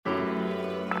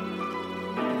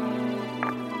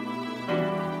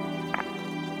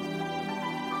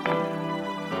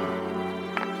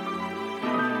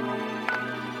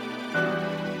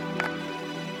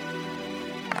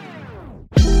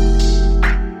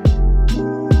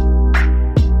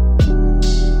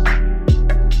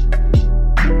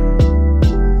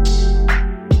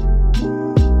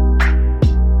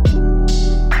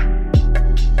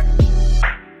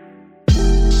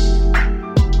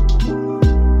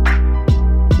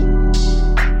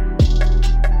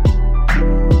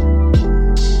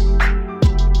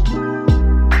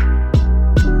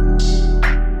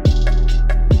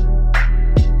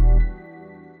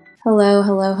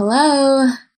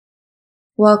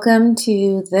Welcome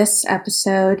to this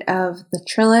episode of The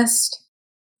Trillist.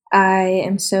 I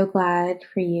am so glad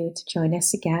for you to join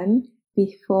us again.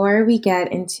 Before we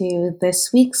get into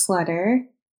this week's letter,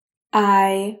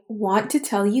 I want to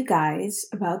tell you guys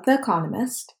about The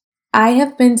Economist. I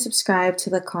have been subscribed to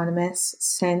The Economist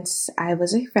since I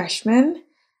was a freshman.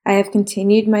 I have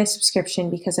continued my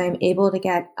subscription because I'm able to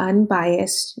get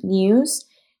unbiased news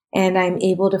and I'm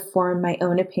able to form my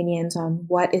own opinions on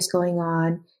what is going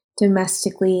on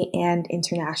domestically and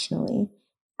internationally.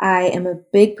 I am a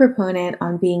big proponent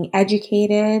on being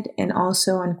educated and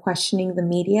also on questioning the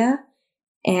media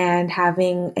and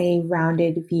having a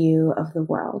rounded view of the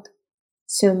world.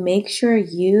 So make sure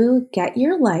you get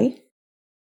your life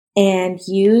and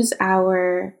use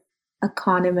our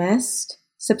Economist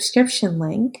subscription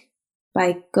link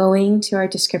by going to our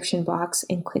description box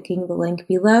and clicking the link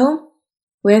below.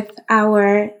 With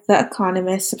our The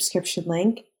Economist subscription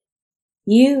link,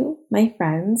 you, my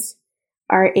friends,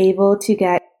 are able to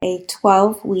get a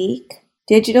 12-week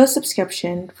digital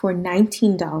subscription for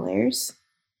 $19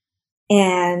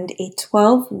 and a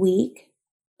 12-week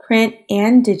print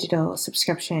and digital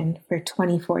subscription for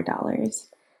 $24.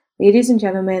 Ladies and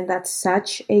gentlemen, that's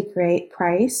such a great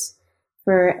price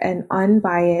for an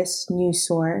unbiased news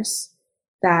source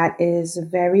that is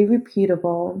very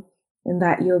reputable and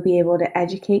that you'll be able to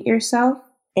educate yourself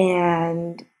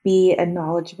and be a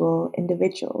knowledgeable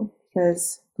individual,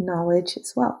 because knowledge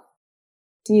is wealth.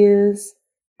 Use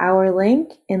our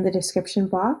link in the description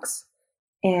box,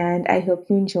 and I hope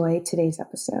you enjoy today's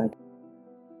episode.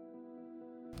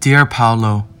 Dear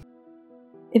Paolo,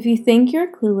 if you think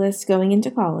you're clueless going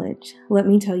into college, let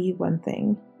me tell you one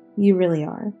thing. You really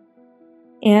are.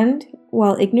 And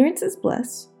while ignorance is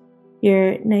bliss,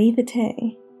 your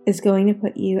naivete is going to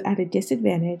put you at a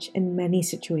disadvantage in many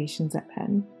situations at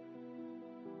Penn.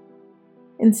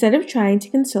 Instead of trying to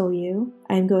console you,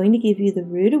 I am going to give you the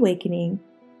rude awakening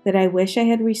that I wish I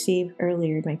had received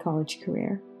earlier in my college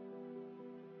career.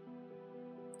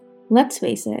 Let's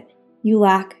face it, you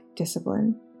lack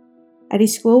discipline. At a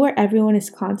school where everyone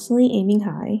is constantly aiming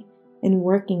high and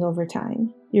working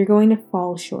overtime, you're going to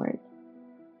fall short.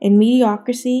 And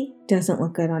mediocrity doesn't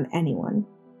look good on anyone,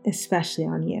 especially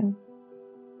on you.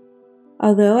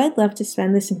 Although I'd love to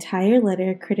spend this entire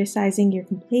letter criticizing your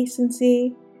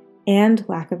complacency and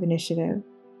lack of initiative,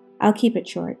 I'll keep it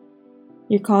short.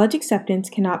 Your college acceptance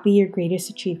cannot be your greatest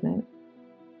achievement.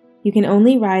 You can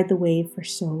only ride the wave for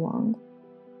so long.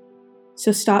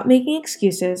 So stop making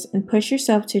excuses and push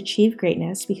yourself to achieve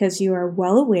greatness because you are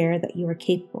well aware that you are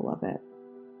capable of it.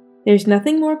 There's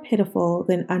nothing more pitiful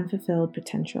than unfulfilled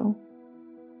potential.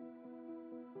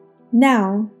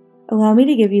 Now, allow me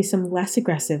to give you some less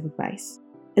aggressive advice.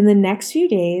 In the next few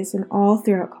days and all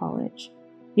throughout college,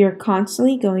 you're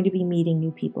constantly going to be meeting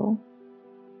new people.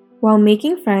 While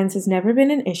making friends has never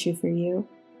been an issue for you,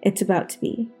 it's about to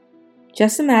be.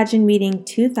 Just imagine meeting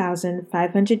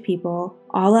 2,500 people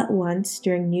all at once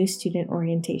during new student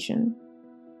orientation.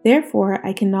 Therefore,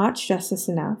 I cannot stress this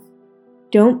enough.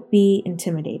 Don't be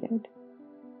intimidated.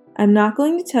 I'm not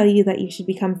going to tell you that you should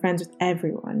become friends with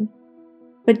everyone,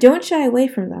 but don't shy away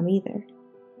from them either.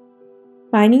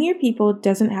 Finding your people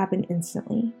doesn't happen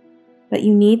instantly, but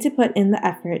you need to put in the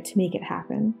effort to make it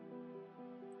happen.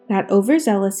 That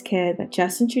overzealous kid that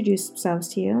just introduced themselves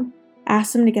to you,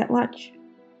 ask them to get lunch.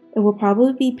 It will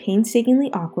probably be painstakingly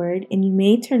awkward and you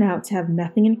may turn out to have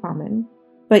nothing in common,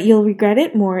 but you'll regret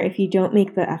it more if you don't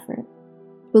make the effort.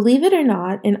 Believe it or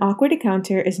not, an awkward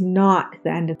encounter is not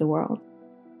the end of the world.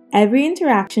 Every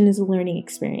interaction is a learning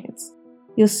experience.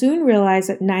 You'll soon realize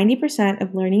that 90%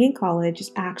 of learning in college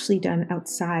is actually done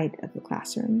outside of the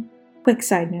classroom. Quick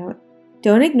side note,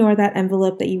 don't ignore that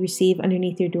envelope that you receive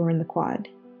underneath your door in the quad.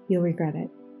 You'll regret it.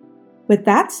 With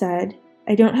that said,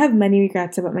 I don't have many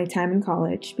regrets about my time in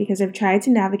college because I've tried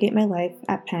to navigate my life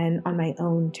at Penn on my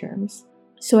own terms.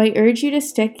 So I urge you to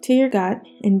stick to your gut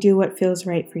and do what feels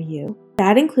right for you.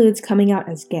 That includes coming out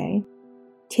as gay.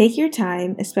 Take your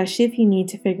time, especially if you need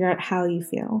to figure out how you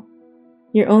feel.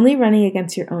 You're only running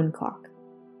against your own clock.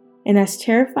 And as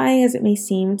terrifying as it may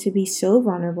seem to be so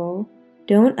vulnerable,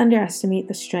 don't underestimate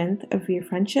the strength of your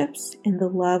friendships and the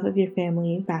love of your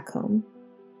family back home.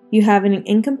 You have an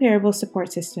incomparable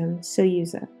support system, so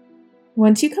use it.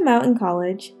 Once you come out in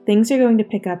college, things are going to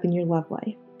pick up in your love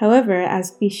life. However,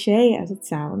 as cliché as it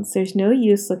sounds, there's no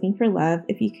use looking for love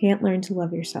if you can't learn to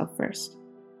love yourself first.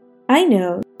 I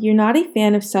know you're not a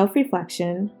fan of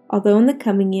self-reflection, although in the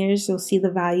coming years you'll see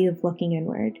the value of looking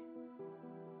inward.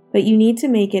 But you need to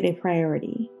make it a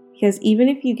priority, because even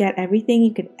if you get everything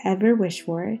you could ever wish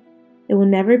for, it will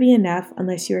never be enough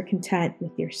unless you are content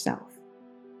with yourself.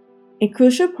 A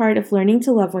crucial part of learning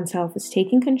to love oneself is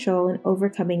taking control and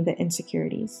overcoming the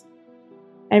insecurities.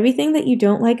 Everything that you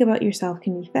don't like about yourself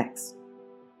can be fixed.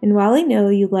 And while I know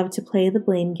you love to play the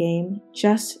blame game,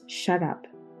 just shut up.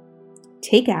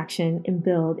 Take action and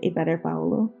build a better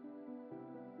Paolo.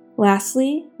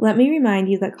 Lastly, let me remind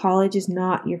you that college is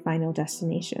not your final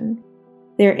destination.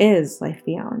 There is life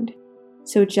beyond.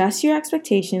 So adjust your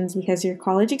expectations because your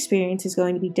college experience is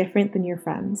going to be different than your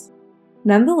friends.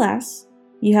 Nonetheless,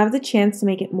 you have the chance to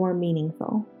make it more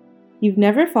meaningful. You've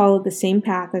never followed the same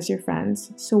path as your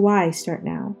friends, so why start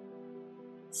now?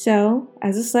 So,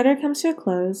 as this letter comes to a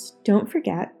close, don't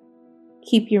forget,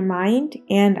 keep your mind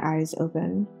and eyes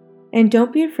open. And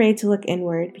don't be afraid to look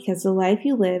inward because the life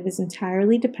you live is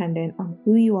entirely dependent on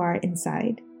who you are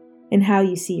inside and how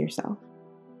you see yourself.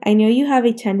 I know you have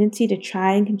a tendency to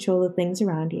try and control the things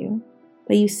around you,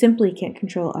 but you simply can't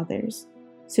control others,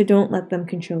 so don't let them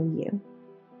control you.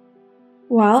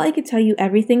 While I could tell you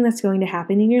everything that's going to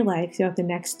happen in your life throughout the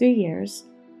next 3 years,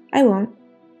 I won't.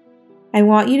 I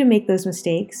want you to make those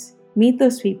mistakes, meet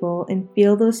those people, and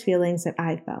feel those feelings that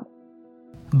I felt.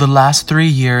 The last 3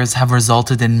 years have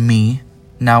resulted in me,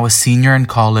 now a senior in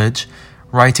college,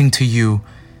 writing to you,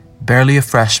 barely a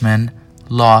freshman,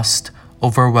 lost,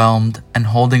 overwhelmed, and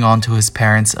holding on to his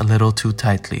parents a little too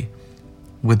tightly.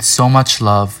 With so much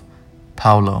love,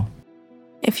 Paolo.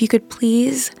 If you could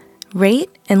please rate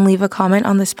and leave a comment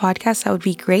on this podcast, that would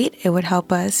be great. It would help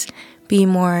us be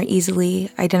more easily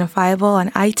identifiable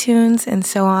on iTunes and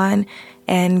so on,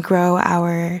 and grow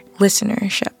our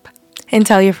listenership. And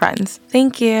tell your friends.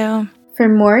 Thank you. For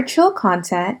more Trill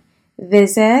content,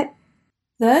 visit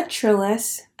the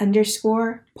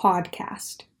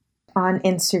Trillis_podcast on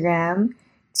Instagram,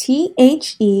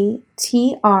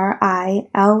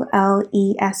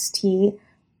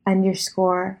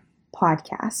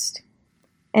 TheTrillist_podcast.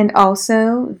 And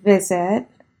also visit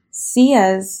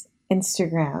Sia's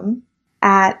Instagram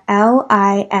at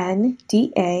LINDALEBBIE.